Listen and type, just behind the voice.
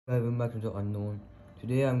Welcome back to the unknown.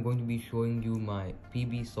 Today I'm going to be showing you my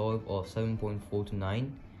PB solve of 7.4 to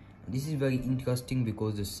 9. This is very interesting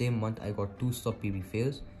because the same month I got two sub PB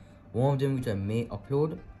fails. One of them which I may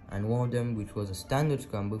upload and one of them which was a standard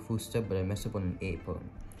scramble full step but I messed up on an A perm.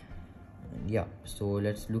 And yeah, so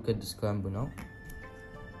let's look at the scramble now.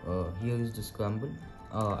 Here is the scramble.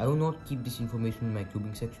 I will not keep this information in my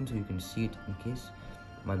cubing section so you can see it in case.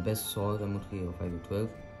 My best solve MO3 of 5 to 12.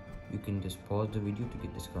 You can just pause the video to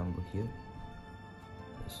get the scramble here.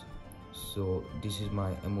 Yes. So this is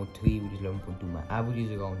my MO3 which is 11.2. My average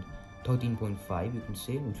is around 13.5 you can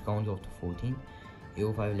say, which rounds off to 14.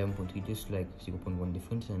 AO5 11.3, just like 0.1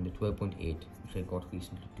 difference, and the 12.8 which I got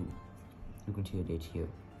recently too. You can see the dates here,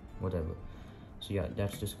 whatever. So yeah,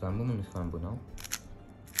 that's the scramble. I'm on the scramble now.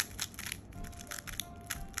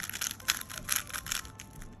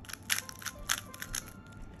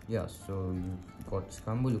 Yeah, so you got the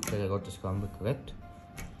scramble. Looks like I got the scramble correct.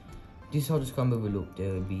 This is how the scramble will look.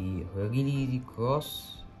 There will be a really easy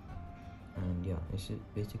cross, and yeah, this is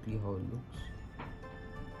basically how it looks.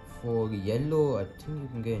 For yellow, I think you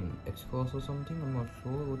can get an X cross or something. I'm not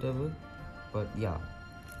sure, whatever. But yeah,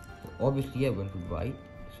 obviously I went to white,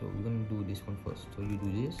 so we're gonna do this one first. So you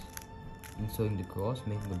do this, inserting the cross,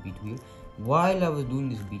 making a beat wheel. While I was doing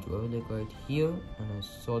this beat wheel, like right here, and I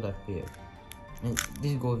saw that pair. And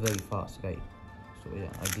this goes very fast, right? So yeah,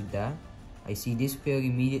 I did that. I see this pair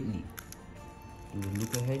immediately. Do the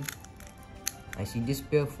look ahead. I see this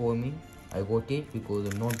pair forming. I rotate because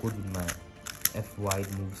I'm not good with my F wide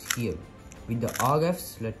moves here. With the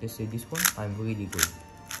RFs, let's say this one, I'm really good.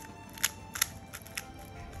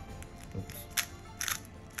 Oops.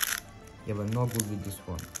 Yeah, but I'm not good with this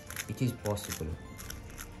one. It is possible.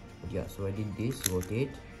 But yeah, so I did this,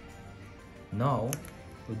 rotate. Now,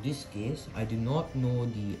 for this case, I do not know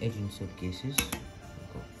the edge insert cases.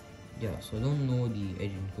 Yeah, so I don't know the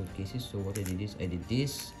edge insert cases. So what I did is I did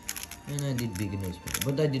this and I did beginner's mode.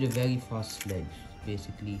 But I did a very fast sledge.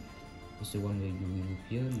 Basically, it's the one where you loop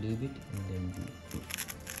here a little bit and then do it.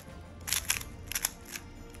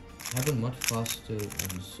 Happened much faster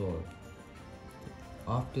on the sword.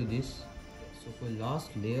 After this, so for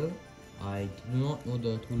last layer, I do not know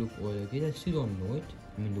the 2-loop oiler case. I still don't know it.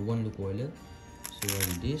 I mean the 1-loop oiler. So I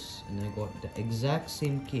did this and I got the exact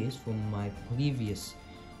same case from my previous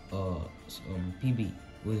PB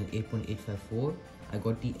with an 8.854. I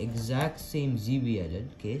got the exact same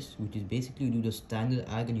ZBLL case, which is basically you do the standard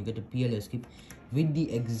AG and you get a PLL skip with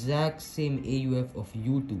the exact same AUF of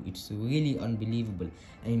U2. It's really unbelievable.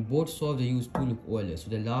 And in both solves I used 2-loop oiler,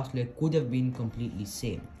 so the last layer could have been completely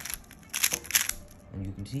same. And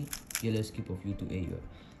you can see PLL skip of U2 AUF.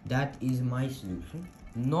 That is my solution.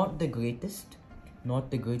 Not the greatest.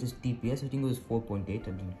 Not the greatest TPS. I think it was 4.8. I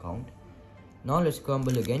didn't count. Now let's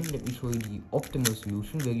scramble again. Let me show you the optimal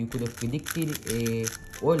solution where you could have predicted a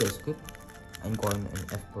Euler script and gotten an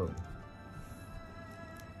F perm.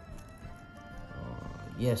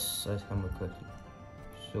 Yes, I scrambled correctly.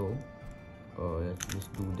 So let's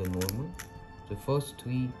just do the normal. The first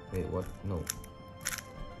three. Wait, what? No.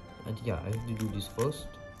 And yeah, I have to do this first.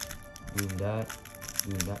 Doing that.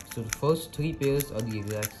 So the first three pairs are the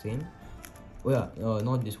exact same. Oh yeah,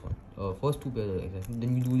 not this one. First two pairs are exact.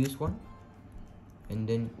 Then you do this one, and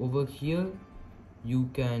then over here you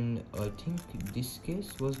can. I think this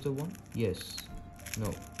case was the one. Yes.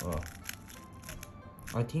 No.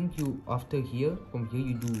 I think you after here from here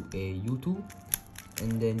you do a U2,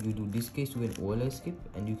 and then you do this case to an Euler skip,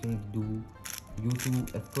 and you can do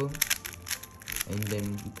U2 F perm, and then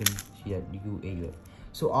you can see that you do AUF.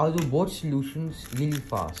 So I'll do both solutions really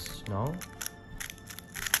fast now.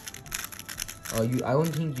 I don't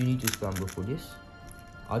think you need to scramble for this.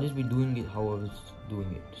 I'll just be doing it how I was doing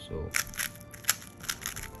it. So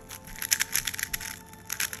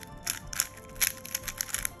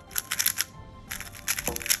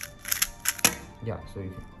yeah, so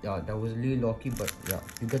yeah, that was really lucky, but yeah,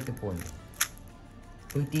 you get the point.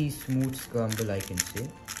 Pretty smooth scramble, I can say.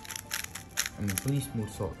 I mean, pretty smooth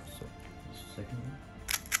solve. So just a second.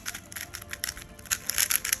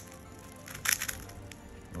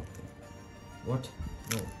 Okay. What?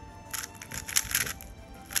 No.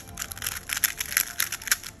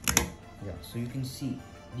 Yeah, so you can see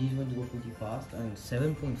these ones go pretty fast, and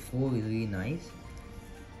 7.4 is really nice.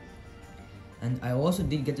 And I also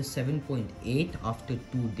did get a 7.8 after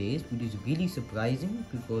 2 days, which is really surprising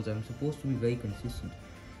because I'm supposed to be very consistent.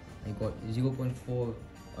 I got 0.4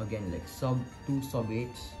 again, like two sub 8s,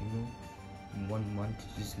 you know, in 1 month.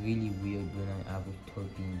 It's just really weird when I average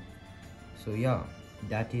 13. So yeah,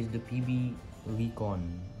 that is the PB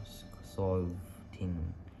recon solve thing.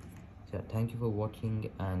 So thank you for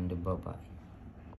watching and bye bye.